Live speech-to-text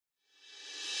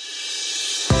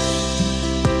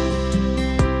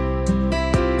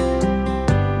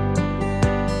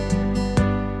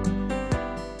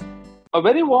A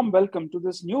very warm welcome to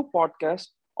this new podcast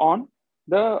on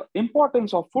the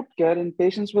importance of foot care in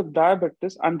patients with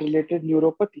diabetes and related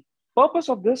neuropathy. Purpose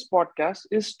of this podcast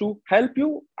is to help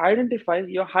you identify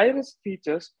your high risk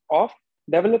features of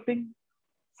developing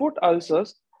foot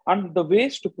ulcers and the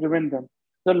ways to prevent them.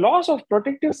 The loss of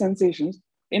protective sensations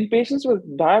in patients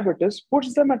with diabetes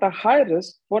puts them at a high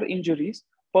risk for injuries,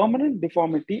 permanent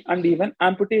deformity, and even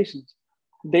amputations.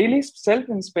 Daily self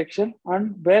inspection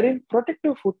and wearing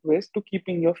protective footwear to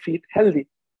keeping your feet healthy.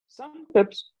 Some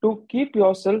tips to keep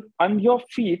yourself and your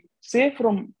feet safe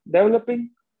from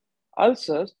developing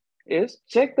ulcers is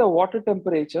check the water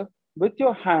temperature with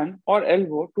your hand or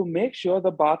elbow to make sure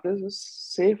the bath is a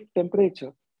safe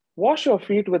temperature. Wash your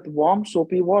feet with warm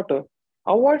soapy water.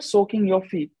 Avoid soaking your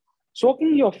feet.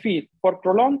 Soaking your feet for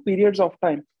prolonged periods of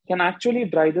time can actually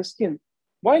dry the skin.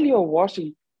 While you're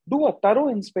washing, do a thorough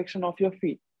inspection of your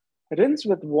feet. Rinse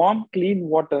with warm, clean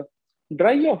water.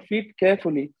 Dry your feet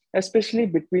carefully, especially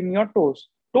between your toes.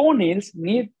 Toenails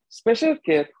need special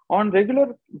care on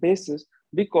regular basis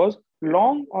because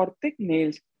long or thick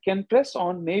nails can press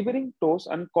on neighboring toes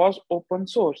and cause open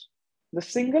sores. The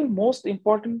single most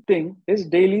important thing is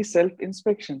daily self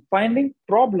inspection. Finding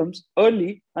problems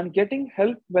early and getting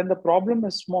help when the problem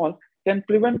is small can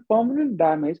prevent permanent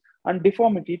damage and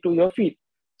deformity to your feet.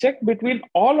 Check between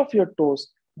all of your toes.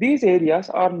 These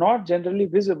areas are not generally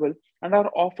visible and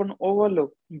are often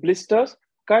overlooked. Blisters,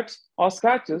 cuts, or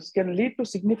scratches can lead to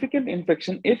significant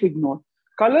infection if ignored.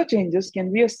 Color changes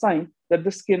can be a sign that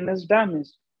the skin is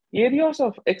damaged. Areas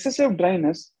of excessive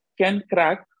dryness can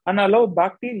crack and allow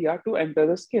bacteria to enter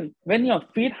the skin. When your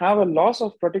feet have a loss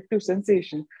of protective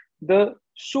sensation, the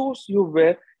shoes you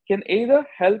wear can either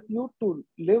help you to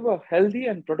live a healthy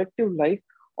and productive life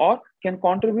or can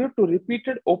contribute to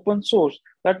repeated open sores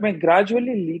that may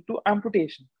gradually lead to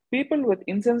amputation. People with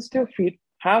insensitive feet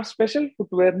have special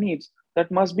footwear needs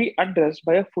that must be addressed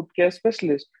by a foot care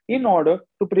specialist in order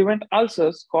to prevent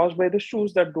ulcers caused by the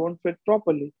shoes that don't fit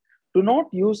properly. Do not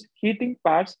use heating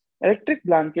pads, electric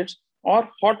blankets, or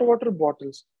hot water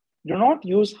bottles. Do not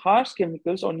use harsh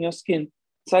chemicals on your skin,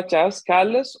 such as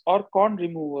callus or corn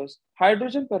removers,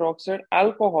 hydrogen peroxide,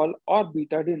 alcohol, or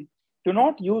betadine. Do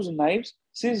not use knives,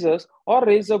 scissors, or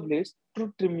razor blades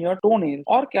to trim your toenails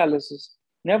or calluses.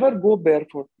 Never go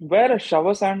barefoot. Wear a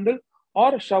shower sandal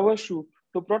or a shower shoe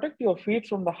to protect your feet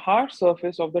from the hard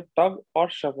surface of the tub or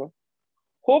shower.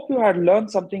 Hope you had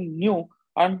learned something new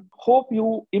and hope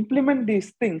you implement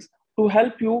these things to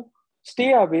help you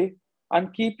stay away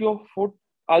and keep your foot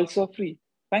ulcer free.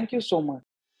 Thank you so much.